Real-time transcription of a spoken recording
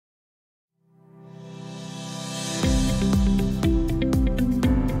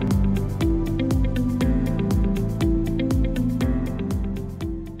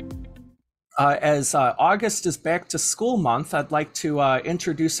As August is back to school month, I'd like to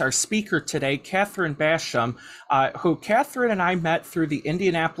introduce our speaker today, Kathryn Basham, who Kathryn and I met through the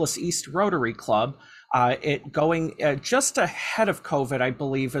Indianapolis East Rotary Club. Just ahead of COVID, I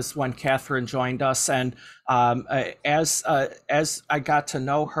believe, is when Kathryn joined us. And as I got to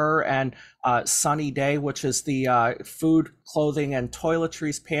know her and Sonny Day, which is the food, clothing, and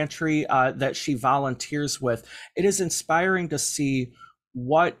toiletries pantry that she volunteers with, it is inspiring to see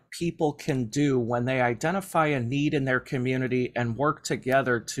what people can do when they identify a need in their community and work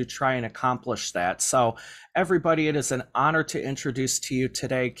together to try and accomplish that. So everybody, it is an honor to introduce to you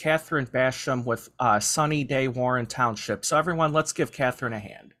today Kathryn Basham with Sonny Day, Warren Township. So everyone, let's give Kathryn a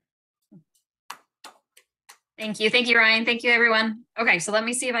hand. Thank you, Ryan. Thank you, everyone. Okay, so let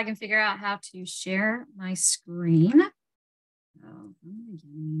me see if I can figure out how to share my screen. Oh,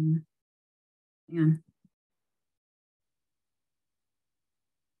 hang on.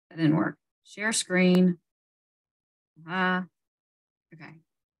 That didn't work. Share screen. Okay.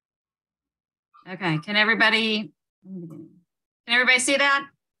 Can everybody see that?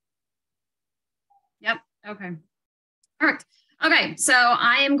 Yep. Okay. Perfect. Okay. So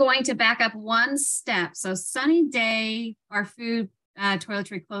I am going to back up one step. So Sonny Day, our food,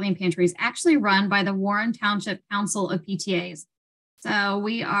 toiletry, clothing pantry is actually run by the Warren Township Council of PTAs. So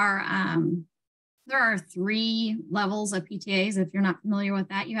we are, there are 3 levels of PTAs. If you're not familiar with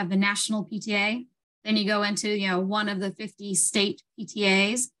that, you have the national PTA, then you go into, one of the 50 state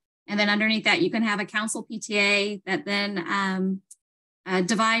PTAs. And then underneath that, you can have a council PTA that then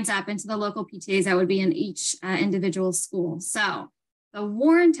divides up into the local PTAs that would be in each individual school. So the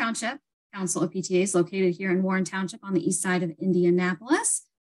Warren Township Council of PTAs, located here in Warren Township on the east side of Indianapolis,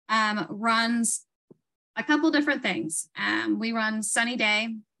 runs a couple different things. We run Sonny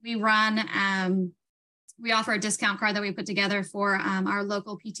Day. We offer a discount card that we put together for our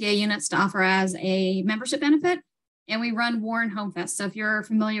local PTA units to offer as a membership benefit. And we run Warren Home Fest. So if you're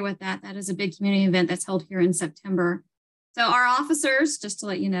familiar with that, that is a big community event that's held here in September. So our officers, just to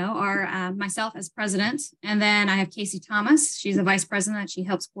let you know, are myself as president. And then I have Casey Thomas. She's a vice president. She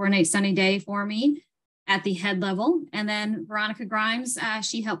helps coordinate Sonny Day for me at the head level. And then Veronica Grimes,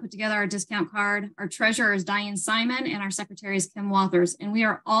 she helped put together our discount card. Our treasurer is Diane Simon, and our secretary is Kim Walters. And we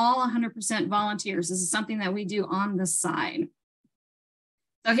are all 100% volunteers. This is something that we do on the side.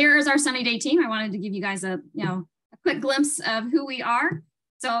 So here is our Sonny Day team. I wanted to give you guys a quick glimpse of who we are.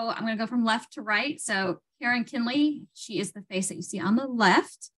 So I'm going to go from left to right. So Karen Kinley, she is the face that you see on the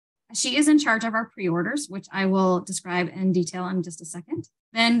left. She is in charge of our pre-orders, which I will describe in detail in just a second.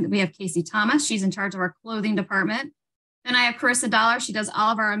 Then we have Casey Thomas. She's in charge of our clothing department. Then I have Carissa Dollar. She does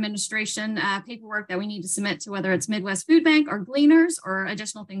all of our administration paperwork that we need to submit to whether it's Midwest Food Bank or Gleaners or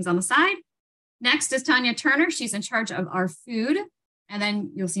additional things on the side. Next is Tanya Turner. She's in charge of our food. And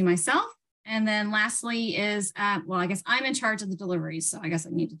then you'll see myself. And then lastly is, I guess I'm in charge of the deliveries. So I guess I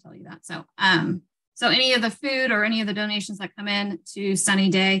need to tell you that. So, so any of the food or any of the donations that come in to Sonny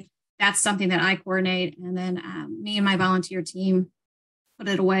Day, that's something that I coordinate. And then me and my volunteer team put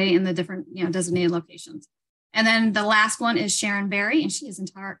it away in the different, designated locations. And then the last one is Sharon Berry, and she is in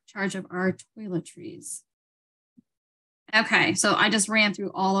charge of our toiletries. Okay, so I just ran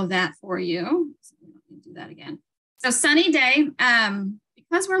through all of that for you. So we don't need to do that again. So Sonny Day,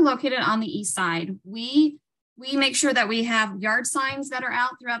 because we're located on the east side, we make sure that we have yard signs that are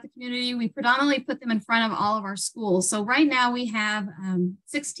out throughout the community. We predominantly put them in front of all of our schools. So right now we have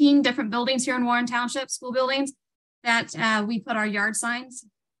 16 different buildings here in Warren Township, school buildings, that we put our yard signs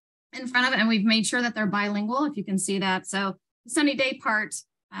in front of it, and we've made sure that they're bilingual, if you can see that. So the Sonny Day part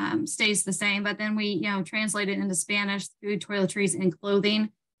stays the same, but then we translate it into Spanish, food, toiletries, and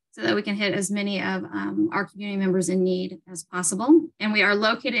clothing, so that we can hit as many of our community members in need as possible. And we are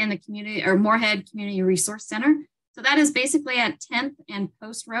located in the community or Moorhead Community Resource Center. So that is basically at 10th and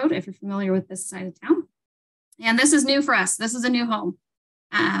Post Road, if you're familiar with this side of town. And this is new for us. This is a new home.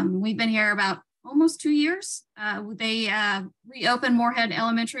 We've been here about almost 2 years. They reopened Moorhead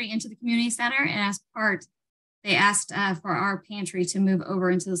Elementary into the community center, and as part, they asked for our pantry to move over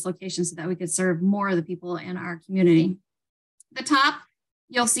into this location so that we could serve more of the people in our community. At the top,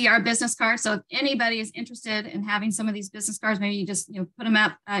 you'll see our business cards. So if anybody is interested in having some of these business cards, maybe you just put them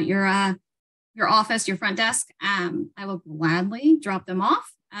up at your office, your front desk. I will gladly drop them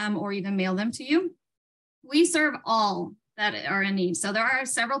off or even mail them to you. We serve all that are in need. So there are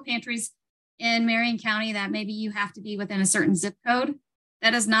several pantries in Marion County that maybe you have to be within a certain zip code.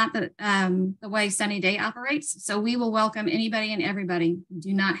 That is not the way Sonny Day operates. So we will welcome anybody and everybody. You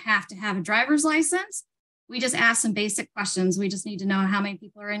do not have to have a driver's license. We just ask some basic questions. We just need to know how many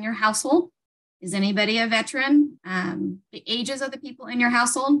people are in your household. Is anybody a veteran? The ages of the people in your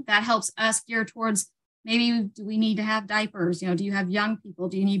household, that helps us gear towards maybe do we need to have diapers? Do you have young people?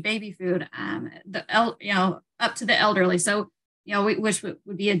 Do you need baby food? Up to the elderly. So, which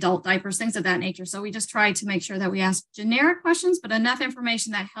would be adult diapers, things of that nature. So we just try to make sure that we ask generic questions, but enough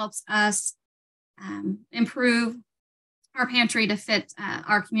information that helps us improve our pantry to fit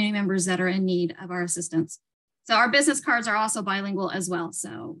our community members that are in need of our assistance. So our business cards are also bilingual as well.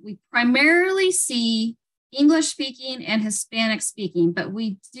 So we primarily see English speaking and Hispanic speaking, but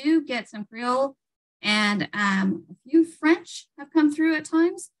we do get some Creole and a few French have come through at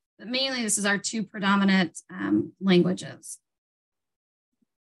times, but mainly this is our two predominant languages.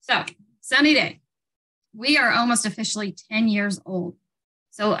 So Sunny Day, we are almost officially 10 years old.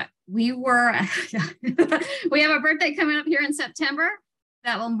 So we have a birthday coming up here in September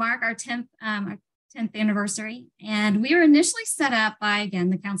that will mark our 10th anniversary. And we were initially set up by,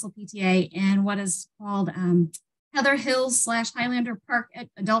 again, the Council PTA in what is called Heather Hills / Highlander Park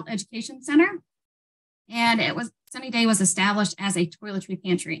Adult Education Center. And Sunny Day was established as a toiletry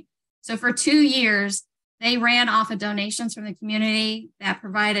pantry. So for 2 years, they ran off of donations from the community that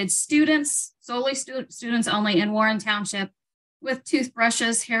provided students, solely students only in Warren Township, with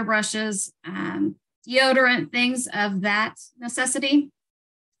toothbrushes, hairbrushes, deodorant, things of that necessity.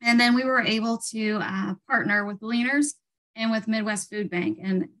 And then we were able to partner with Gleaners and with Midwest Food Bank.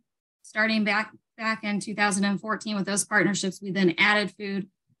 And starting back in 2014 with those partnerships, we then added food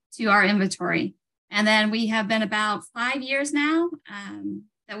to our inventory. And then we have been about 5 years now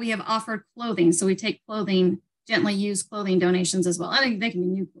that we have offered clothing. So we take clothing, gently used clothing donations as well. I think they can be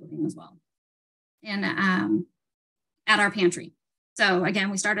new clothing as well. And at our pantry. So again,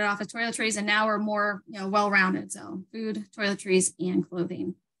 we started off with toiletries and now we're more well-rounded. So food, toiletries, and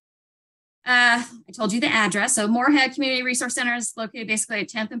clothing. I told you the address. So Moorhead Community Resource Center is located basically at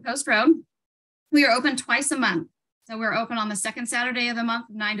 10th and Post Road. We are open twice a month. So we're open on the second Saturday of the month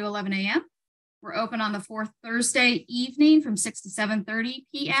from 9 to 11 a.m. We're open on the fourth Thursday evening from 6 to 7:30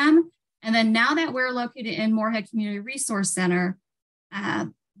 p.m. And then now that we're located in Moorhead Community Resource Center,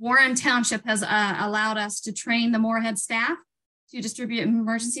 Warren Township has allowed us to train the Moorhead staff to distribute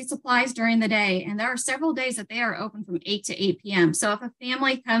emergency supplies during the day. And there are several days that they are open from 8 to 8 p.m. So if a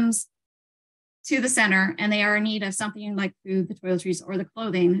family comes to the center and they are in need of something like food, the toiletries, or the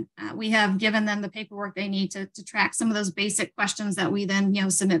clothing, we have given them the paperwork they need to track some of those basic questions that we then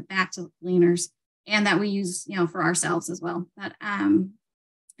submit back to the cleaners and that we use for ourselves as well. But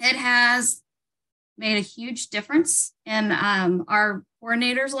it has made a huge difference in our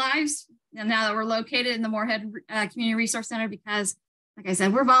coordinators' lives. And now that we're located in the Moorhead Community Resource Center, because like I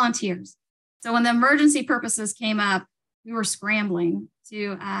said, we're volunteers. So when the emergency purposes came up, we were scrambling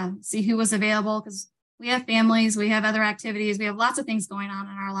to see who was available because we have families, we have other activities, we have lots of things going on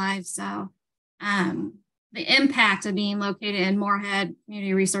in our lives. So the impact of being located in Moorhead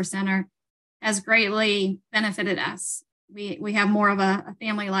Community Resource Center has greatly benefited us. We have more of a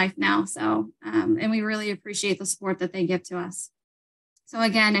family life now. So, and we really appreciate the support that they give to us. So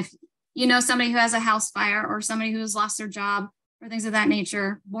again, if you know somebody who has a house fire or somebody who has lost their job or things of that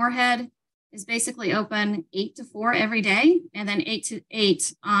nature, Moorhead is basically open 8 to 4 every day, and then 8 to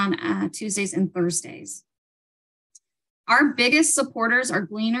 8 on Tuesdays and Thursdays. Our biggest supporters are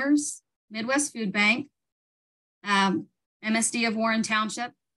Gleaners, Midwest Food Bank, MSD of Warren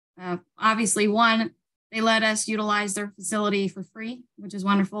Township. Obviously, one, they let us utilize their facility for free, which is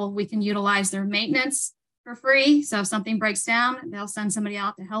wonderful. We can utilize their maintenance for free. So if something breaks down, they'll send somebody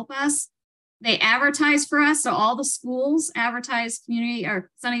out to help us. They advertise for us. So all the schools advertise community or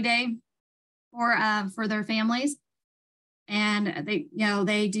Sunny Day for their families. And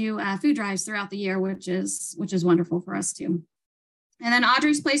they do food drives throughout the year, which is wonderful for us too. And then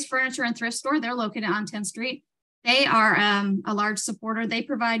Audrey's Place Furniture and Thrift Store, they're located on 10th Street. They are a large supporter. They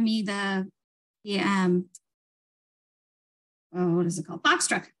provide me what is it called?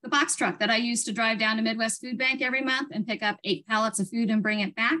 The box truck that I use to drive down to Midwest Food Bank every month and pick up 8 pallets of food and bring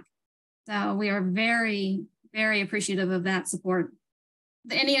it back. So we are very, very appreciative of that support.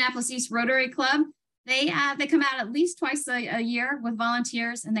 The Indianapolis East Rotary Club, they come out at least twice a year with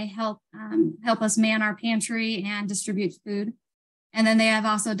volunteers, and they help us man our pantry and distribute food. And then they have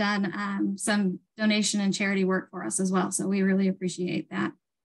also done some donation and charity work for us as well. So we really appreciate that.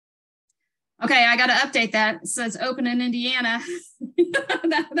 Okay, I got to update that. It says open in Indiana.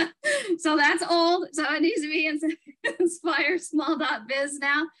 So that's old. So it needs to be INSPIREsmall.biz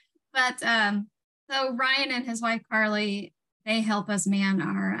now. But so Ryan and his wife, Carly, they help us man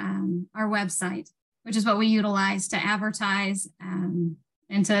our website, which is what we utilize to advertise and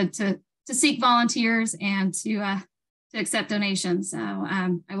to seek volunteers and to to accept donations. So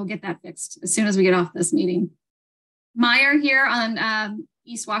I will get that fixed as soon as we get off this meeting. Meyer here on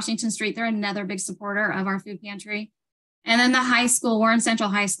East Washington Street, they're another big supporter of our food pantry. And then the high school, Warren Central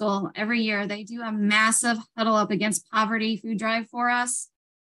High School, every year they do a massive Huddle Up Against Poverty food drive for us.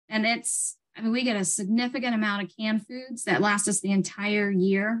 And we get a significant amount of canned foods that last us the entire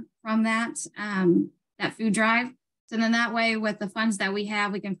year from that food drive. So then that way, with the funds that we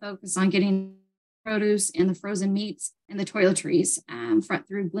have, we can focus on getting produce and the frozen meats and the toiletries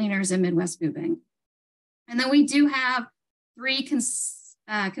through Gleaners and Midwest Food Bank. And then we do have 3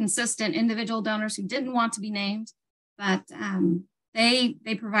 consistent individual donors who didn't want to be named, but they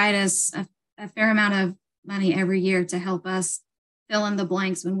provide us a fair amount of money every year to help us fill in the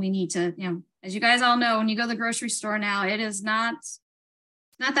blanks when we need to, as you guys all know, when you go to the grocery store now, it is not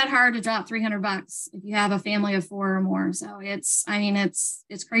that hard to drop $300 if you have a family of 4 or more. So it's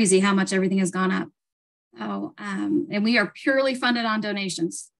crazy how much everything has gone up. So, and we are purely funded on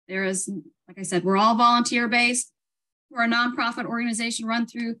donations. There is, like I said, we're all volunteer based. We're a nonprofit organization run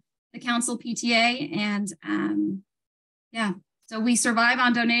through the Council PTA. And so we survive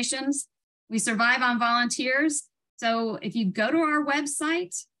on donations. We survive on volunteers. So if you go to our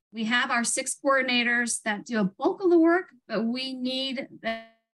website, we have our 6 coordinators that do a bulk of the work, but we need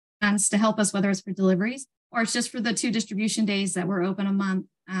funds to help us, whether it's for deliveries or it's just for the 2 distribution days that we're open a month.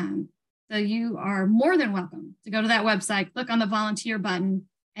 So you are more than welcome to go to that website, click on the volunteer button,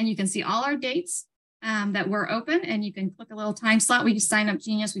 and you can see all our dates that we're open, and you can click a little time slot. We use Sign Up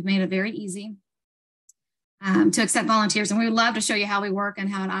Genius. We've made it very easy to accept volunteers, and we would love to show you how we work and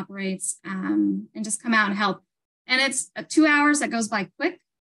how it operates, and just come out and help. And it's 2 hours that goes by quick,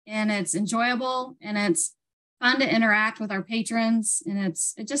 and it's enjoyable, and it's fun to interact with our patrons, and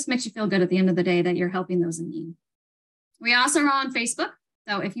it just makes you feel good at the end of the day that you're helping those in need. We also are on Facebook.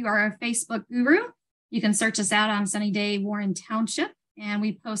 So if you are a Facebook guru, you can search us out on Sunny Day Warren Township, and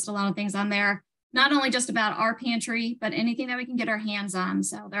we post a lot of things on there, not only just about our pantry, but anything that we can get our hands on.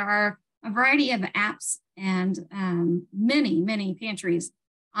 So there are a variety of apps and many pantries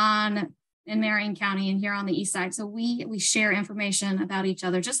in Marion County and here on the east side. So we share information about each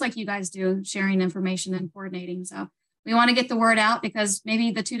other, just like you guys do, sharing information and coordinating. So we want to get the word out, because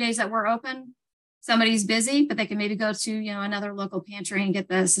maybe the 2 days that we're open, somebody's busy, but they can maybe go to another local pantry and get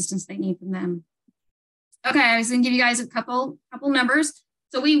the assistance they need from them. Okay, I was going to give you guys a couple numbers.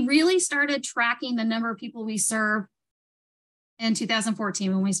 So we really started tracking the number of people we serve in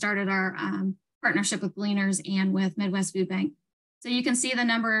 2014 when we started our partnership with Gleaners and with Midwest Food Bank. So you can see the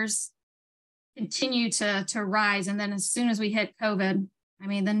numbers continue to rise. And then as soon as we hit COVID,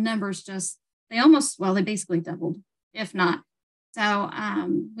 the numbers they basically doubled, if not. So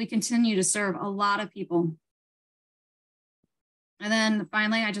we continue to serve a lot of people. And then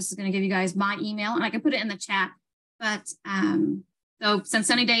finally, I just was going to give you guys my email, and I can put it in the chat. But so since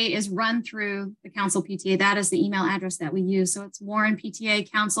Sunny Day is run through the Council PTA, that is the email address that we use. So it's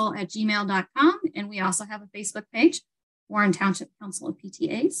warrenptacouncil@gmail.com. And we also have a Facebook page, Warren Township Council of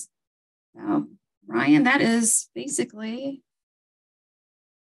PTAs. So Ryan, that is basically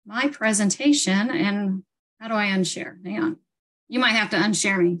my presentation. And how do I unshare? Hang on. You might have to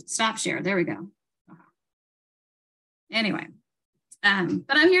unshare me. Stop share. There we go. Anyway,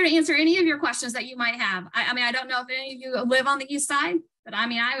 but I'm here to answer any of your questions that you might have. I don't know if any of you live on the east side, but I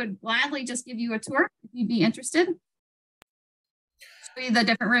would gladly just give you a tour if you'd be interested. Show you the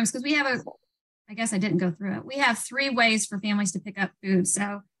different rooms, because we have I guess I didn't go through it. We have 3 ways for families to pick up food.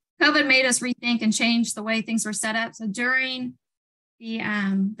 So COVID made us rethink and change the way things were set up. So during the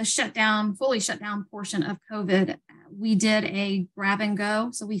fully shut down portion of COVID, we did a grab and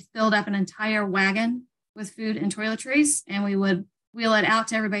go. So we filled up an entire wagon with food and toiletries, and we would wheel it out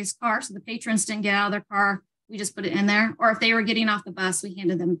to everybody's car. So the patrons didn't get out of their car. We just put it in there. Or if they were getting off the bus, we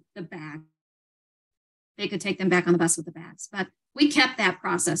handed them the bag. They could take them back on the bus with the bags. But we kept that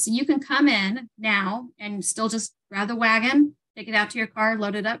process. So you can come in now and still just grab the wagon, take it out to your car,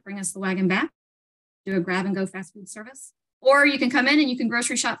 load it up, bring us the wagon back, do a grab and go fast food service. Or you can come in and you can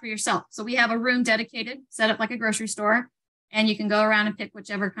grocery shop for yourself. So we have a room dedicated, set up like a grocery store, and you can go around and pick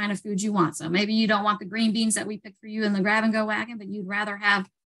whichever kind of food you want. So maybe you don't want the green beans that we picked for you in the grab and go wagon, but you'd rather have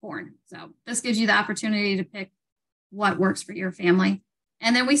corn. So this gives you the opportunity to pick what works for your family.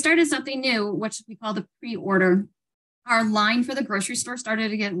 And then we started something new, which we call the pre-order. Our line for the grocery store started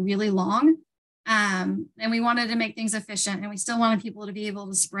to get really long. And we wanted to make things efficient, and we still wanted people to be able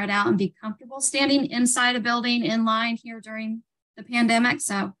to spread out and be comfortable standing inside a building in line here during the pandemic.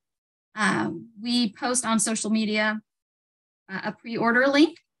 So we post on social media a pre-order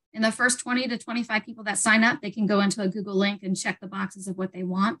link, and the first 20 to 25 people that sign up, they can go into a Google link and check the boxes of what they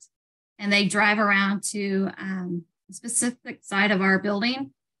want. And they drive around to specific side of our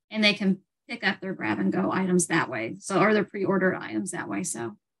building, and they can pick up their grab and go items that way. So, or their pre-ordered items that way.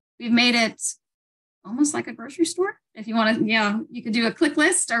 So we've made it almost like a grocery store. If you want to, you could do a click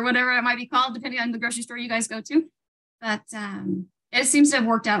list or whatever it might be called, depending on the grocery store you guys go to. But it seems to have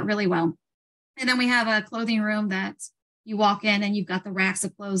worked out really well. And then we have a clothing room that you walk in and you've got the racks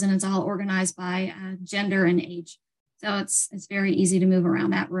of clothes, and it's all organized by gender and age. So it's very easy to move around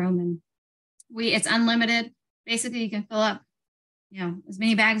that room, and it's unlimited. Basically, you can fill up, as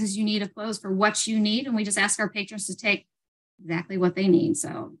many bags as you need of clothes for what you need, and we just ask our patrons to take exactly what they need.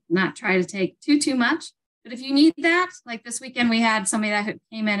 So not try to take too much, but if you need that, like this weekend, we had somebody that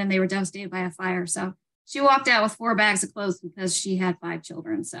came in and they were devastated by a fire. So she walked out with 4 bags of clothes because she had 5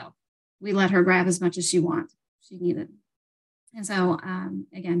 children. So we let her grab as much as she needed. And so,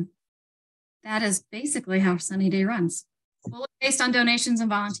 again, that is basically how Sunny Day runs, fully based on donations and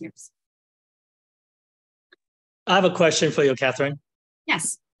volunteers. I have a question for you, Kathryn.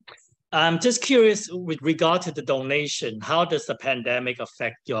 Yes. I'm just curious with regard to the donation, how does the pandemic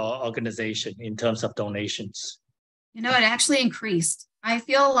affect your organization in terms of donations? It actually increased. I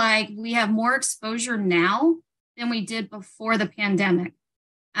feel like we have more exposure now than we did before the pandemic.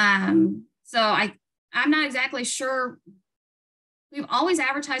 So I'm not exactly sure. We've always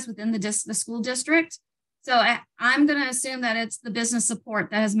advertised within the school district. So I'm going to assume that it's the business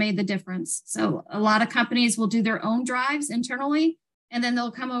support that has made the difference. So a lot of companies will do their own drives internally, and then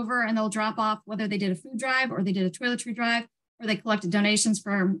they'll come over and they'll drop off whether they did a food drive or they did a toiletry drive or they collected donations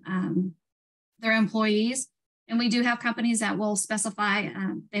from their employees. And we do have companies that will specify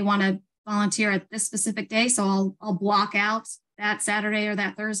they want to volunteer at this specific day. So I'll block out that Saturday or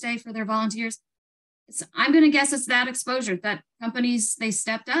that Thursday for their volunteers. I'm going to guess it's that exposure that companies, they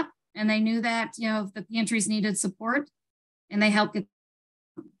stepped up and they knew that, if the pantries needed support, and they helped get,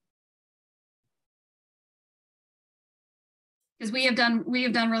 because we have done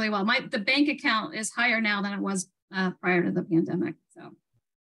really well. The bank account is higher now than it was prior to the pandemic. So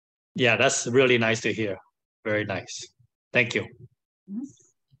yeah, that's really nice to hear. Very nice. Thank you. Mm-hmm.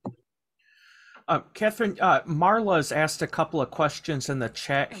 Kathryn, Marla's asked a couple of questions in the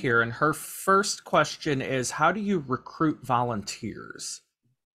chat here, and her first question is, how do you recruit volunteers?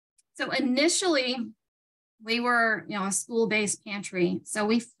 So initially, we were, a school-based pantry. So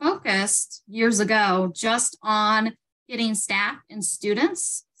we focused years ago just on getting staff and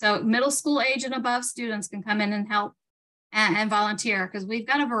students. So middle school age and above students can come in and help and volunteer, because we've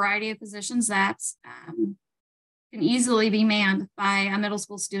got a variety of positions that can easily be manned by a middle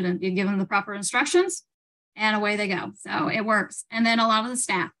school student. You give them the proper instructions and away they go. So it works. And then a lot of the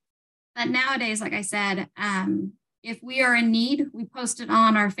staff. But nowadays, like I said, if we are in need, we post it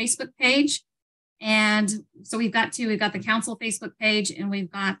on our Facebook page. And so we've got the council Facebook page, and we've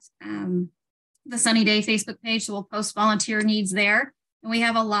got the Sunny Day Facebook page. So we'll post volunteer needs there. And we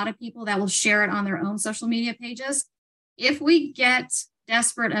have a lot of people that will share it on their own social media pages. If we get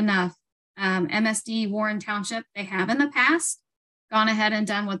desperate enough, MSD Warren Township, they have in the past gone ahead and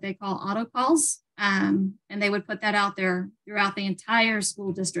done what they call auto calls. And they would put that out there throughout the entire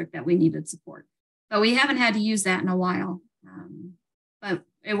school district that we needed support. But we haven't had to use that in a while. But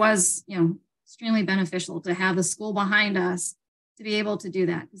it was, extremely beneficial to have the school behind us to be able to do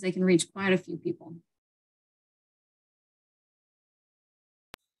that, because they can reach quite a few people.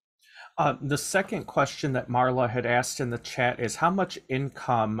 The second question that Marla had asked in the chat is, how much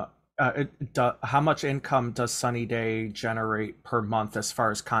income does Sunny Day generate per month as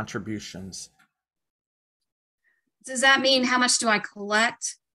far as contributions? Does that mean how much do I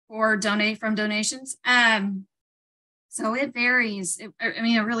collect or donate from donations? So it varies. It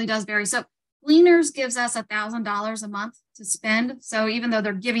really does vary. So Gleaners gives us $1,000 a month to spend. So even though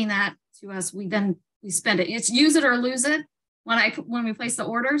they're giving that to us, we spend it. It's use it or lose it when we place the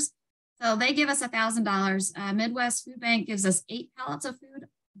orders. So they give us $1,000. Midwest Food Bank gives us 8 pallets of food.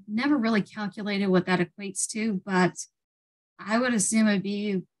 Never really calculated what that equates to, but I would assume it'd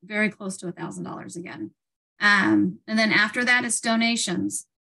be very close to $1,000 again. And then after that, it's donations.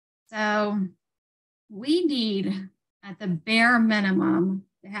 So we need, at the bare minimum,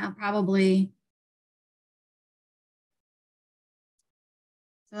 to have probably,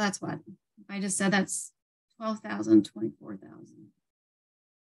 so that's what, if I just said that's 12,000, 24,000.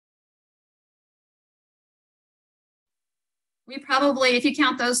 We probably, if you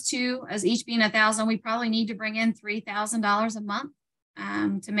count those two as each being 1,000, we probably need to bring in $3,000 a month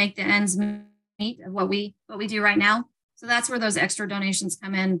to make the ends meet of what we do right now. So that's where those extra donations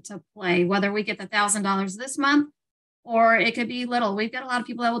come into play, whether we get the $1,000 this month or it could be little. We've got a lot of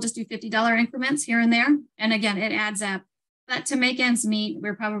people that will just do $50 increments here and there. And again, it adds up. But to make ends meet,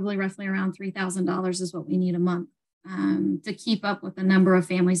 we're probably roughly around $3,000 is what we need a month to keep up with the number of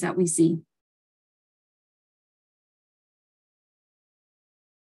families that we see.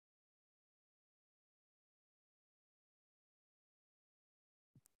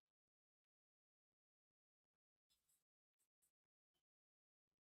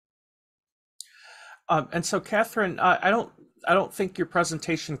 And so, Kathryn, I don't think your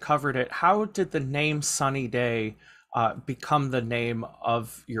presentation covered it. How did the name Sunny Day become the name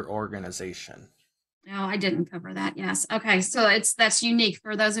of your organization? No, I didn't cover that. Yes. Okay. So that's unique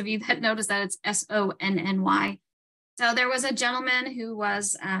for those of you that noticed that it's Sonny. So there was a gentleman who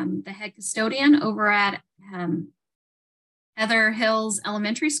was the head custodian over at Heather Hills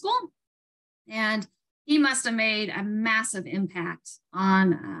Elementary School, and he must have made a massive impact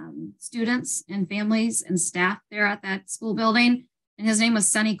on students and families and staff there at that school building. And his name was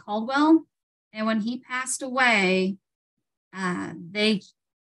Sonny Caldwell. And when he passed away, they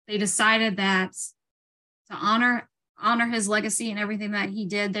decided that to honor his legacy and everything that he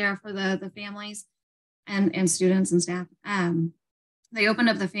did there for the families and students and staff, they opened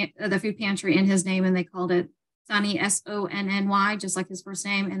up the food pantry in his name, and they called it Sonny, Sonny, just like his first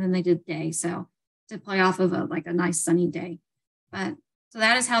name. And then they did Day. So to play off of a nice sunny day. But so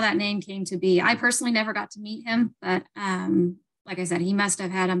that is how that name came to be. I personally never got to meet him, but like I said, he must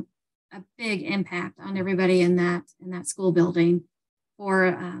have had a big impact on everybody in that school building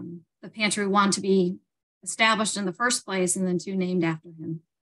for the pantry, one, to be established in the first place, and then two, named after him.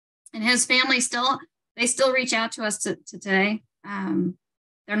 And his family still reach out to us to today.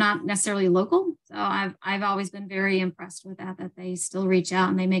 They're not necessarily local. So I've always been very impressed with that they still reach out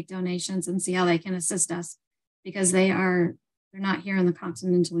and they make donations and see how they can assist us, because they're not here in the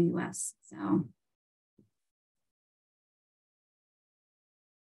continental US. So.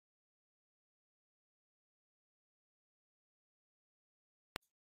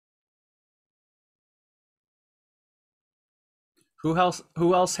 Who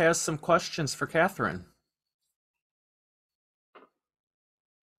else has some questions for Kathryn?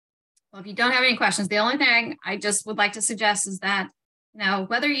 Well, if you don't have any questions, the only thing I just would like to suggest is that,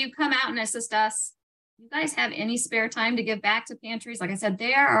 whether you come out and assist us, you guys have any spare time to give back to pantries. Like I said,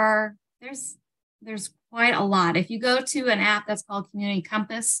 there's quite a lot. If you go to an app that's called Community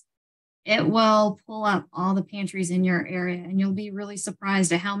Compass, it will pull up all the pantries in your area, and you'll be really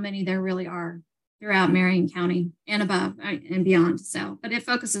surprised at how many there really are throughout Marion County and above and beyond. So, but it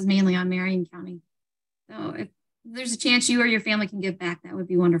focuses mainly on Marion County. So if there's a chance you or your family can give back, that would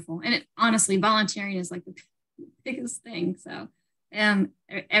be wonderful. And honestly, volunteering is like the biggest thing. So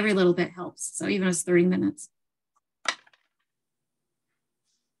every little bit helps. So even if it's 30 minutes.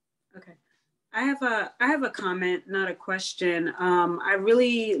 Okay. I have a comment, not a question. I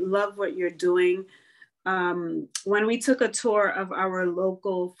really love what you're doing. When we took a tour of our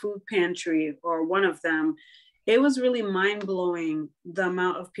local food pantry, or one of them, it was really mind-blowing the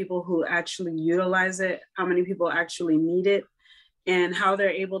amount of people who actually utilize it, how many people actually need it, and how they're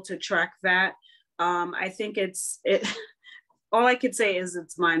able to track that. I think all I could say is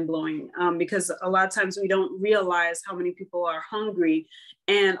it's mind-blowing, because a lot of times we don't realize how many people are hungry,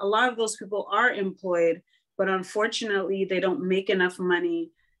 and a lot of those people are employed, but unfortunately they don't make enough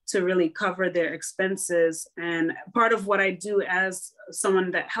money to really cover their expenses. And part of what I do as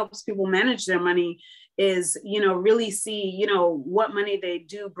someone that helps people manage their money is, really see, what money they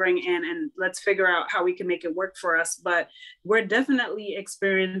do bring in, and let's figure out how we can make it work for us. But we're definitely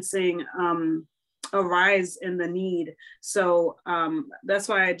experiencing a rise in the need. So that's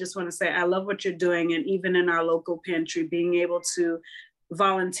why I just want to say, I love what you're doing. And even in our local pantry, being able to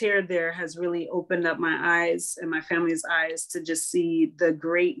volunteer there has really opened up my eyes and my family's eyes to just see the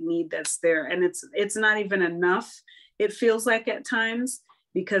great need that's there. And it's not even enough, it feels like at times,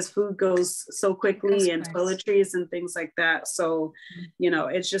 because food goes so quickly, and toiletries and things like that. So,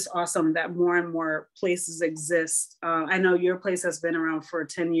 it's just awesome that more and more places exist. I know your place has been around for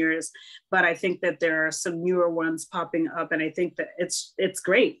 10 years, but I think that there are some newer ones popping up. And I think that it's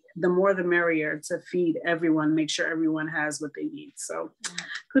great. The more the merrier to feed everyone, make sure everyone has what they need. So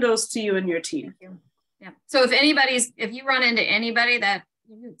kudos to you and your team. Thank you. Yeah. So if you run into anybody, that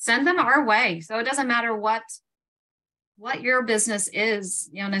send them our way. So it doesn't matter what your business is,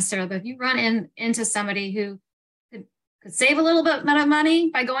 necessarily, but if you run into somebody who could save a little bit of money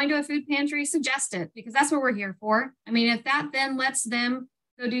by going to a food pantry, suggest it, because that's what we're here for. I mean, if that then lets them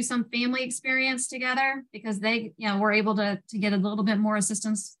go do some family experience together, because they, we're able to get a little bit more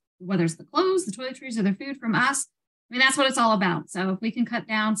assistance, whether it's the clothes, the toiletries, or the food from us. I mean, that's what it's all about. So if we can cut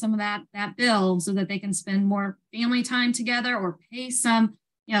down some of that bill so that they can spend more family time together, or pay some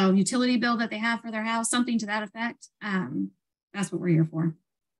utility bill that they have for their house, something to that effect. That's what we're here for.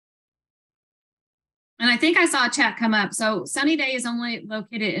 And I think I saw a chat come up. So Sunny Day is only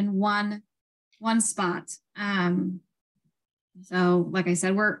located in one spot. So like I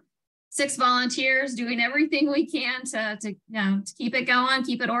said, we're 6 volunteers doing everything we can to keep it going,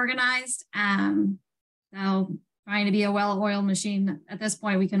 keep it organized. So trying to be a well-oiled machine. At this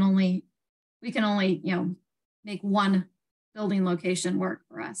point, we can only make one building location work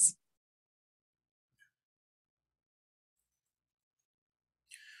for us.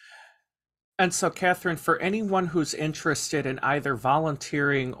 And so, Kathryn, for anyone who's interested in either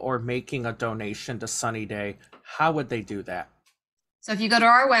volunteering or making a donation to Sunny Day, how would they do that? So if you go to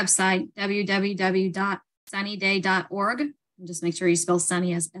our website, www.sunnyday.org, and just make sure you spell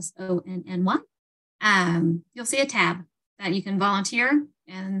Sonny as SONNY, you'll see a tab that you can volunteer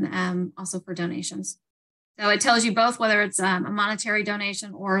and also for donations. So it tells you both whether it's a monetary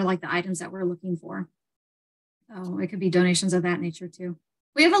donation or like the items that we're looking for. So it could be donations of that nature too.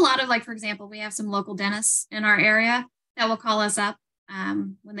 We have a lot of, like, for example, we have some local dentists in our area that will call us up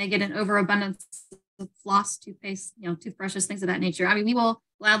when they get an overabundance of floss, toothpaste, toothbrushes, things of that nature. I mean, we will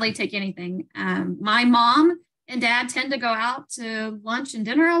gladly take anything. My mom and dad tend to go out to lunch and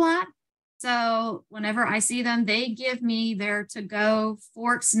dinner a lot. So whenever I see them, they give me their to-go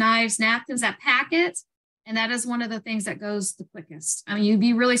forks, knives, napkins, that packet. And that is one of the things that goes the quickest. I mean, you'd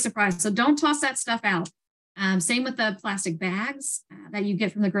be really surprised. So don't toss that stuff out. Same with the plastic bags that you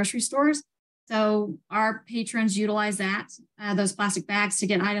get from the grocery stores. So our patrons utilize those plastic bags to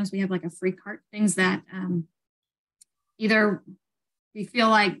get items. We have like a free cart, things that either we feel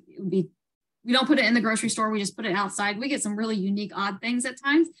like it would be, we don't put it in the grocery store, we just put it outside. We get some really unique, odd things at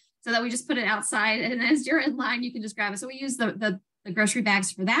times, so that we just put it outside. And as you're in line, you can just grab it. So we use the grocery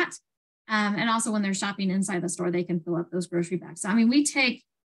bags for that. And also when they're shopping inside the store, they can fill up those grocery bags. So, I mean, we take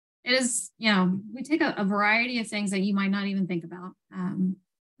a variety of things that you might not even think about.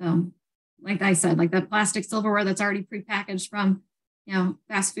 So like I said, like the plastic silverware that's already prepackaged from,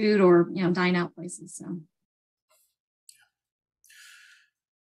 fast food or, dine out places. So.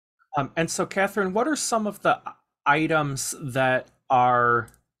 And so, Kathryn, what are some of the items that are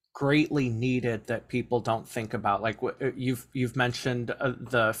greatly needed that people don't think about? Like you've mentioned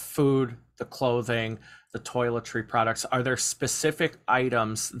the food, the clothing, the toiletry products. Are there specific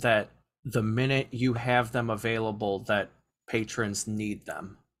items that the minute you have them available that patrons need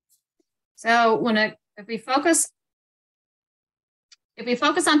them? So if we focus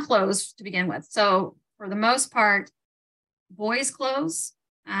on clothes to begin with, so for the most part, boys' clothes.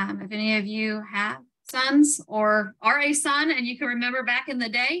 If any of you have sons or are a son and you can remember back in the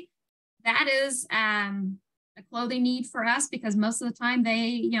day, that is a clothing need for us, because most of the time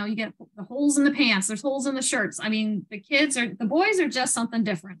you get the holes in the pants, there's holes in the shirts. I mean, the boys are just something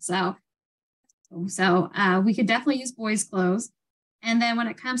different. So we could definitely use boys' clothes. And then when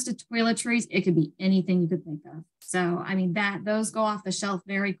it comes to toiletries, it could be anything you could think of. So, I mean, those go off the shelf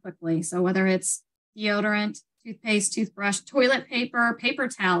very quickly. So whether it's deodorant, toothpaste, toothbrush, toilet paper, paper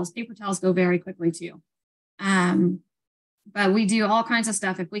towels go very quickly too. But we do all kinds of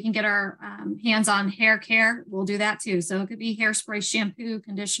stuff. If we can get our hands on hair care, we'll do that too. So it could be hairspray, shampoo,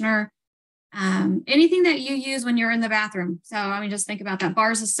 conditioner, anything that you use when you're in the bathroom. So, I mean, just think about that.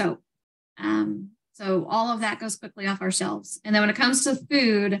 Bars of soap. So all of that goes quickly off our shelves. And then when it comes to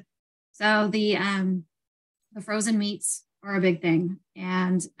food, so the frozen meats are a big thing,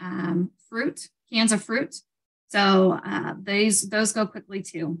 and fruit, cans of fruit. So those go quickly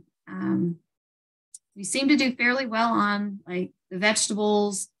too. We seem to do fairly well on like the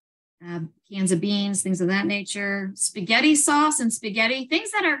vegetables, cans of beans, things of that nature. Spaghetti sauce and spaghetti,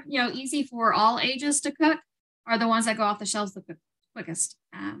 things that are easy for all ages to cook, are the ones that go off the shelves the quickest.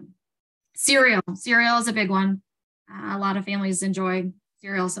 Cereal is a big one. A lot of families enjoy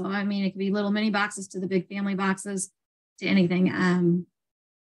cereal. So, I mean, it could be little mini boxes to the big family boxes to anything.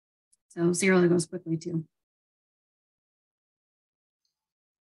 So cereal goes quickly too.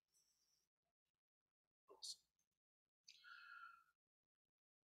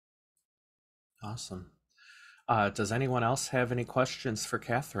 Awesome. Does anyone else have any questions for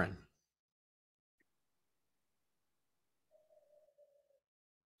Kathryn?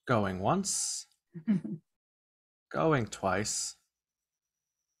 Going once. Going twice.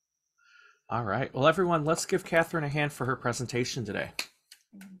 All right. Well, everyone, let's give Kathryn a hand for her presentation today.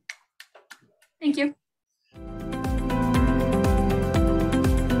 Thank you.